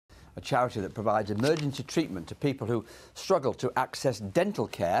A charity that provides emergency treatment to people who struggle to access dental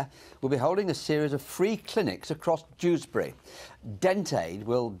care, will be holding a series of free clinics across Dewsbury. Dentaid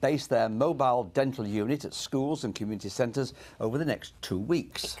will base their mobile dental unit at schools and community centres over the next 2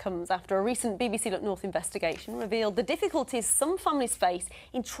 weeks. It comes after a recent BBC Look North investigation revealed the difficulties some families face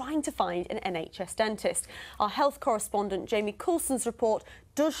in trying to find an NHS dentist. Our health correspondent Jamie Coulson's report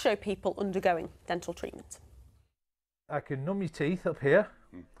does show people undergoing dental treatment. I can numb your teeth up here.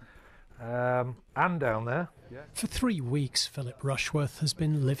 And down there. For 3 weeks, Philip Rushworth has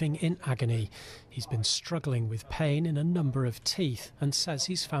been living in agony. He's been struggling with pain in a number of teeth and says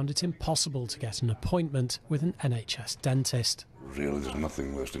he's found it impossible to get an appointment with an NHS dentist. Really, there's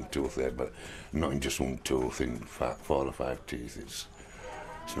nothing worse than toothache, but not in just one tooth, in 4 or 5 teeth.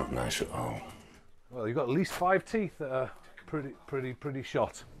 It's not nice at all. Well, you've got at least 5 teeth that are pretty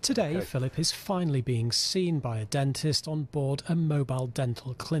shot. Today, Philip is finally being seen by a dentist on board a mobile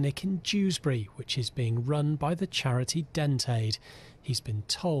dental clinic in Dewsbury, which is being run by the charity Dentaid. He's been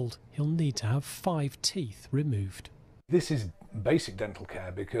told he'll need to have 5 teeth removed. This is basic dental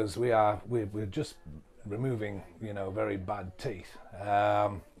care because we're just removing, very bad teeth.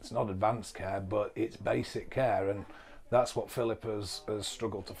 It's not advanced care, but it's basic care, and that's what Philip has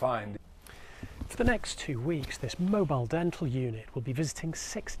struggled to find. For the next 2 weeks, this mobile dental unit will be visiting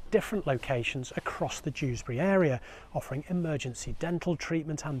 6 different locations across the Dewsbury area, offering emergency dental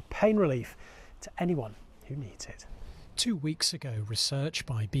treatment and pain relief to anyone who needs it. 2 weeks ago, research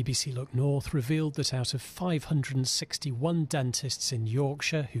by BBC Look North revealed that out of 561 dentists in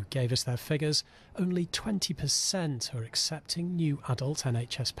Yorkshire who gave us their figures, only 20% are accepting new adult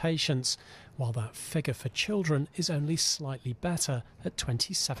NHS patients, while that figure for children is only slightly better at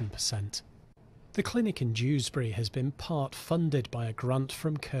 27%. The clinic in Dewsbury has been part funded by a grant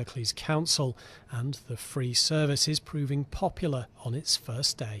from Kirklees Council, and the free service is proving popular on its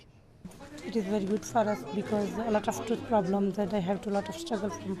first day. It is very good for us because a lot of tooth problems that I have to lot of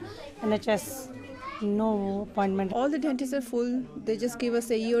struggle from NHS, no appointment. All the dentists are full. They just give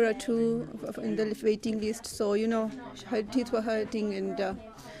us a year or 2 in the waiting list. So, her teeth were hurting, and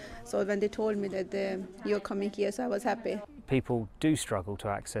so when they told me that you're coming here, so I was happy. People do struggle to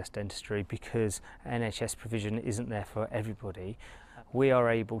access dentistry because NHS provision isn't there for everybody. We are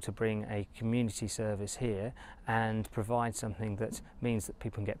able to bring a community service here and provide something that means that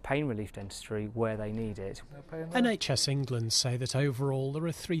people can get pain relief dentistry where they need it. NHS England say that overall there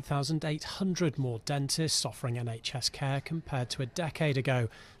are 3,800 more dentists offering NHS care compared to a decade ago,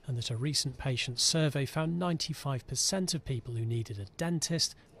 and that a recent patient survey found 95% of people who needed a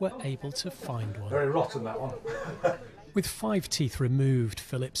dentist were able to find one. Very rotten, that one. With 5 teeth removed,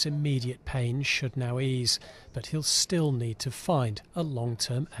 Philip's immediate pain should now ease, but he'll still need to find a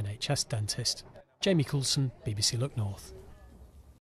long-term NHS dentist. Jamie Coulson, BBC Look North.